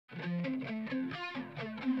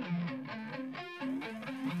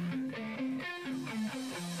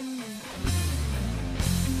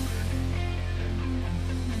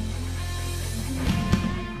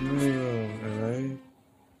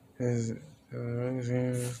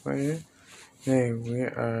Today we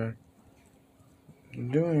are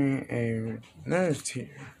doing another tier.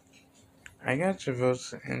 I got your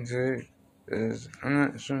votes into it because I'm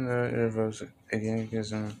not showing your votes again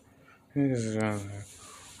because I think this is a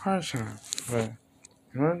hard time. But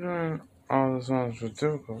we're doing all the songs were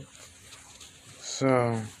difficult.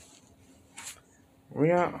 So we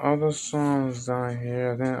got all the songs down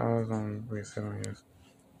here. I think I was on week 7, yes.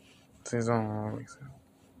 It's on week 7.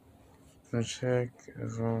 The check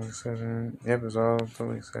is all week 7. Yep, it's all to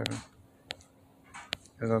week 7.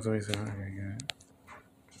 It's all to week 7. Okay, good.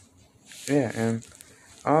 Yeah, and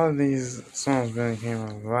all of these songs really came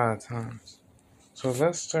out a lot of times. So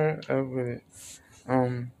let's start up with it.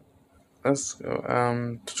 Let's go.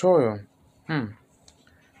 Tutorial.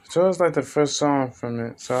 Tutorial's like the first song from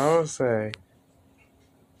it, so I would say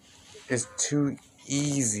it's too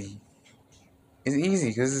easy. It's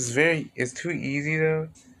easy because it's too easy though.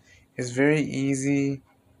 It's very easy,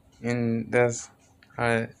 and that's how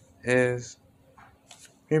it is.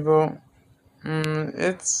 People,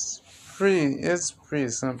 it's pretty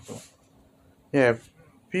simple. Yeah,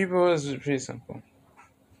 people is pretty simple.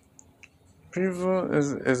 People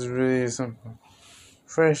is really simple.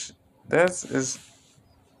 Fresh, that's is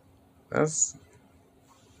that's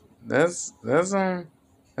that's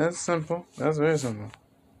that's simple. That's very simple.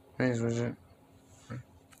 Please, would you?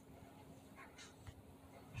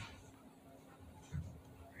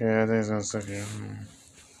 Yeah, I think it's gonna suck here.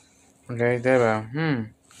 Okay, Deba.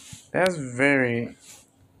 That's very.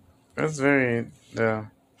 That's very. That's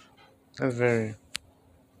very.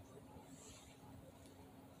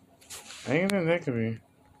 I think that could be.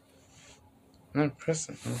 Not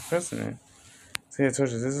pressing. I'm pressing it. See, I told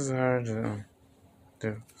you this is hard to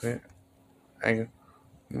do. See, I can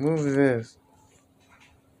move this,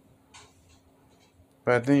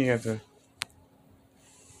 but I think you have to.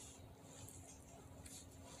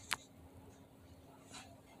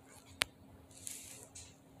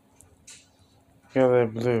 Get a little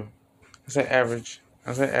blue. I say average.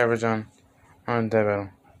 I say average on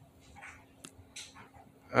Deba.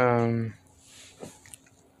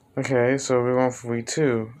 Okay, so we're going for week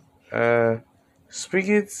 2.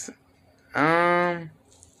 Spigots,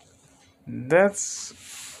 that's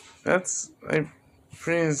like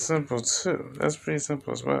pretty simple too. That's pretty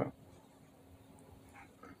simple as well.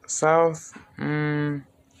 South, I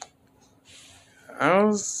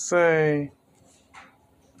would say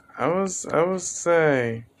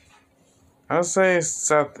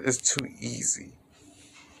South is too easy.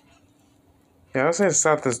 Yeah, I would say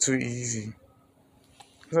South is too easy.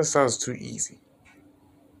 I say South is too easy.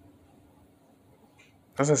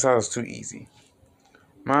 I say South is too easy.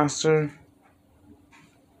 Monster,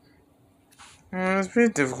 it's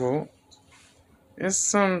pretty difficult. It's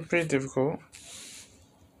something pretty difficult.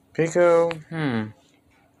 Pico,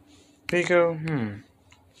 Pico, I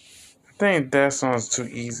think that song's too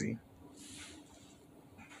easy.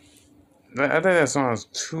 I think that song is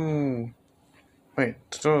too. Wait,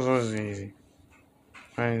 Tutorial's always easy.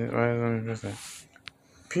 Why let me press that?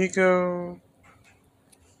 Pico.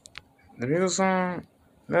 The Pico song,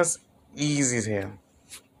 that's easy as hell.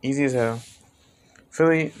 Easy as hell.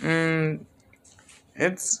 Philly,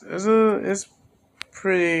 it's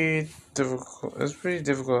pretty difficult. It's pretty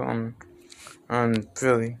difficult on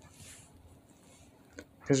Philly.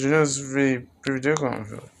 Because you know it's really pretty difficult on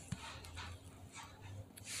Philly.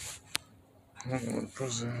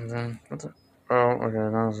 What the? Oh, okay,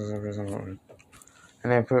 now it's just pretty simple.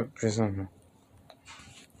 And I put pretty simple.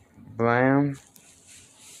 Blam.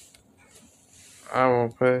 I will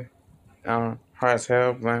put hard as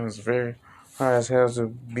hell. Blam is very hard as hell to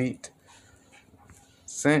beat.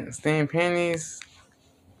 Stain panties.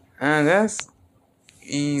 And that's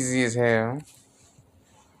easy as hell.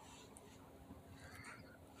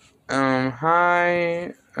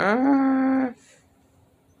 High.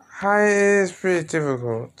 High is pretty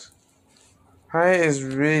difficult. High is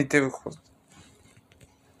really difficult.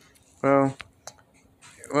 Well,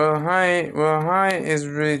 high is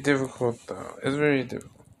really difficult though. It's very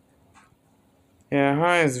difficult. Yeah,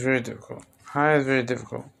 high is very difficult. High is very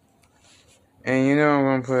difficult. And you know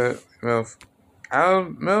I'm gonna put MILF.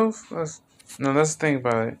 Let's think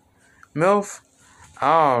about it. MILF.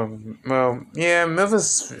 Oh, well, yeah, MILF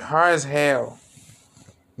is hard as hell.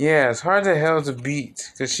 Yeah, it's hard as hell to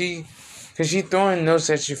beat. Cause she throwing notes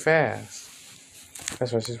at you fast.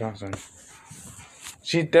 That's why she's sponsoring.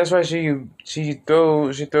 That's why she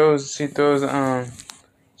throws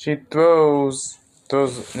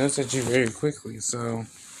those notes at you very quickly. So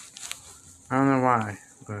I don't know why,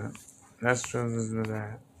 but that's just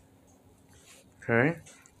that. Okay.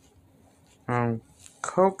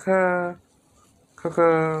 Coca.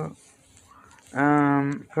 Coca,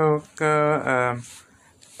 Coca,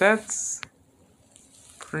 that's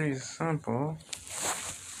pretty simple.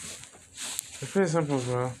 It's pretty simple as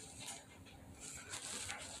well.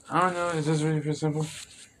 I don't know, it's just really pretty simple.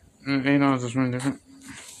 You know, it's just really different.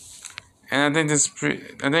 And I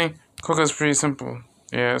think Coca's pretty simple.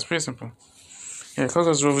 Yeah, it's pretty simple. Yeah,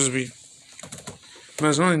 Coca's will always be. But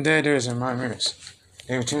it's only dead there is in my mirrors.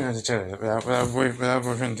 They were tuning at each other without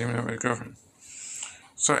boyfriend teaming up with a girlfriend.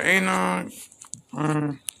 So eggnog,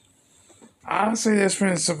 I'll say that's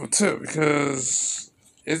pretty simple too because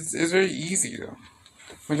it's very easy though.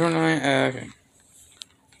 Which one okay.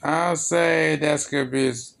 I'll say that's good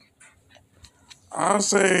biz. I'll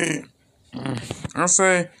say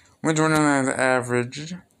which one is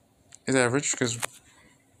average. Is average because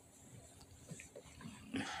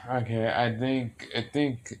okay,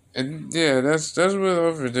 yeah, that's what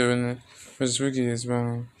overdoing it for this wiki is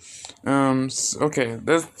about. Okay,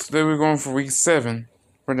 then we're going for week 7.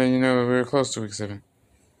 But then, we're close to week 7.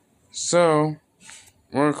 So,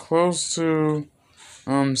 we're close to,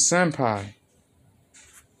 Senpai.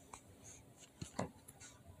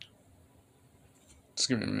 Just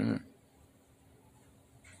give me a minute.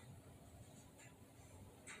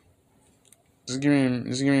 Just give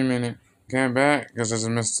me a minute. Get back, because I just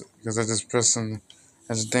missed it. Because I just pressed something.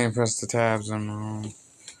 I just didn't press the tabs on my own.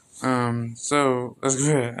 So, let's go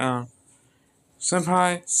ahead.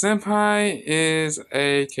 Senpai is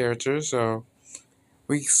a character, so,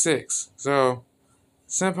 week 6. So,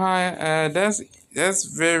 Senpai, that's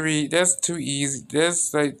too easy.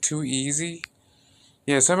 That's like too easy.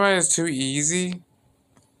 Yeah, Senpai is too easy.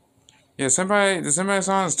 Yeah, the Senpai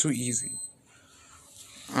song is too easy.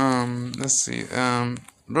 Let's see.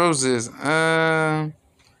 Roses.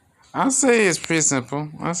 I'll say it's pretty simple.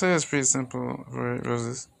 For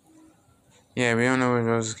Roses. Yeah, we don't know where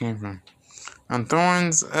Roses came from.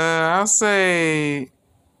 Thorns. I'll say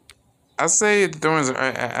Thorns.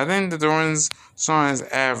 I think the Thorns song is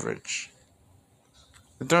average.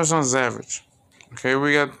 The Thorns song is average. Okay,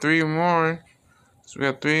 we got 3 more. So we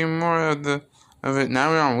got 3 more of it. Now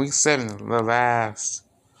we're on week 7, the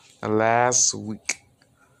last week.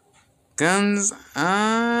 Guns,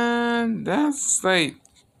 that's like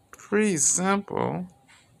pretty simple.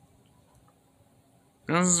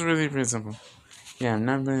 Guns is really pretty simple. Yeah, I'm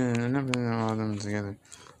not putting all of them together.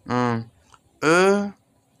 That's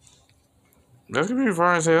gonna be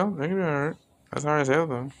hard as hell. That could be hard. That's hard as hell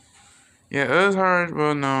though. Yeah, is hard.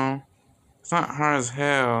 Well, no, it's not hard as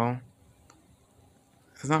hell.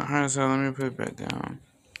 It's not hard as hell. Let me put it back down.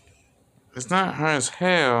 It's not hard as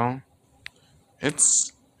hell.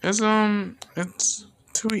 It's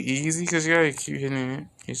too easy because you gotta keep hitting it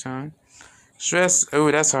each time. Stress,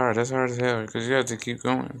 oh, that's hard. That's hard as hell because you have to keep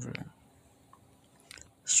going for that.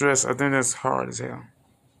 Stress, I think that's hard as hell.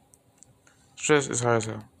 Stress is hard as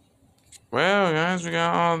hell. Well, guys, we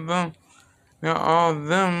got all of them. We got all of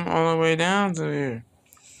them all the way down to here.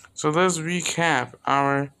 So let's recap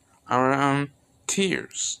our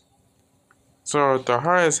tiers. So the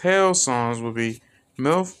hard as hell songs will be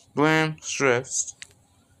MILF, Blam, Stressed.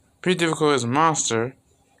 Pretty difficult is Monster.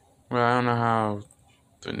 Well, I don't know how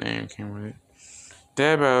the name came with it.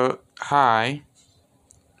 Dab High.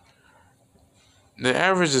 The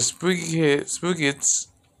average is Spookits.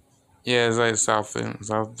 Yeah, it's like Southern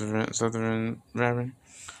rapping.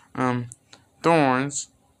 Thorns.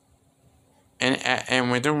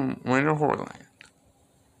 And Winter Wonderland.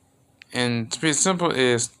 And to be simple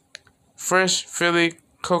is Fresh, Philly,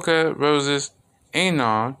 Coca, Roses,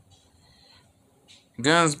 Eggnog,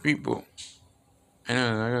 Guns, People.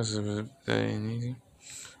 I guess it was that ain't easy.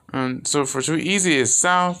 So for too easy is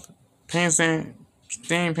South,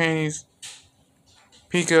 Stain Panties,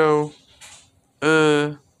 Pico,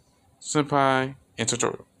 Senpai, and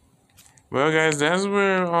Tutorial. Well, guys, that's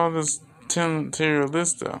where all this tier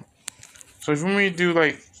list though. So if you want me to do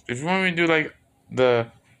like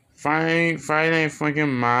the Friday Night Funkin'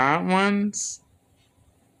 Mod ones,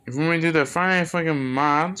 if you want me to do the Friday Night Funkin'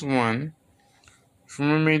 Mods one, if you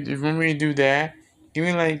want me to do that, give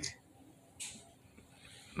me like,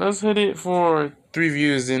 let's hit it for 3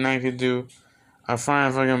 views, then I could do a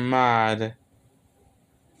Friday Night Funkin' Mod.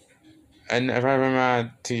 And if I have a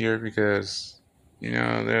mod tier because,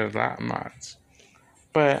 there's a lot of mods.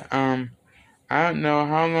 But, I don't know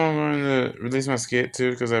how long I'm going to release my skit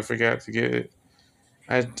too because I forgot to get it.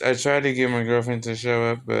 I tried to get my girlfriend to show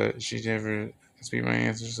up, but she never speak my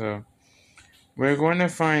answer, so we're going to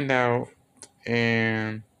find out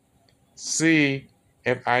and see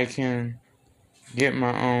if I can get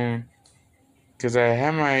my own, because I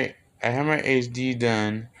have my HD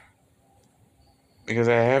done. because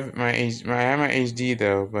I have my HD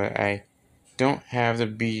though, but I don't have the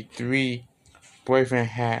B3 boyfriend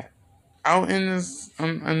hat out in this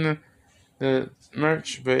on the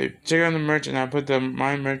merch. But check out the merch, and I put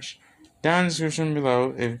my merch down in the description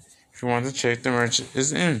below if you want to check. The merch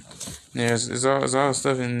is in. There's all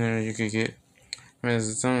stuff in there you could get. I mean,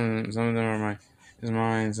 some of them are mine.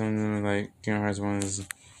 Some of them are like Kingdom Hearts 1 is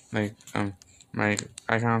like my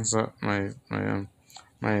icons, my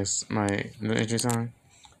the entry sign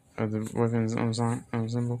of the weapons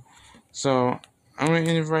symbol. So I'm gonna end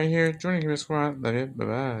it right here. Join the Squad. Love it. Bye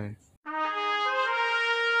bye.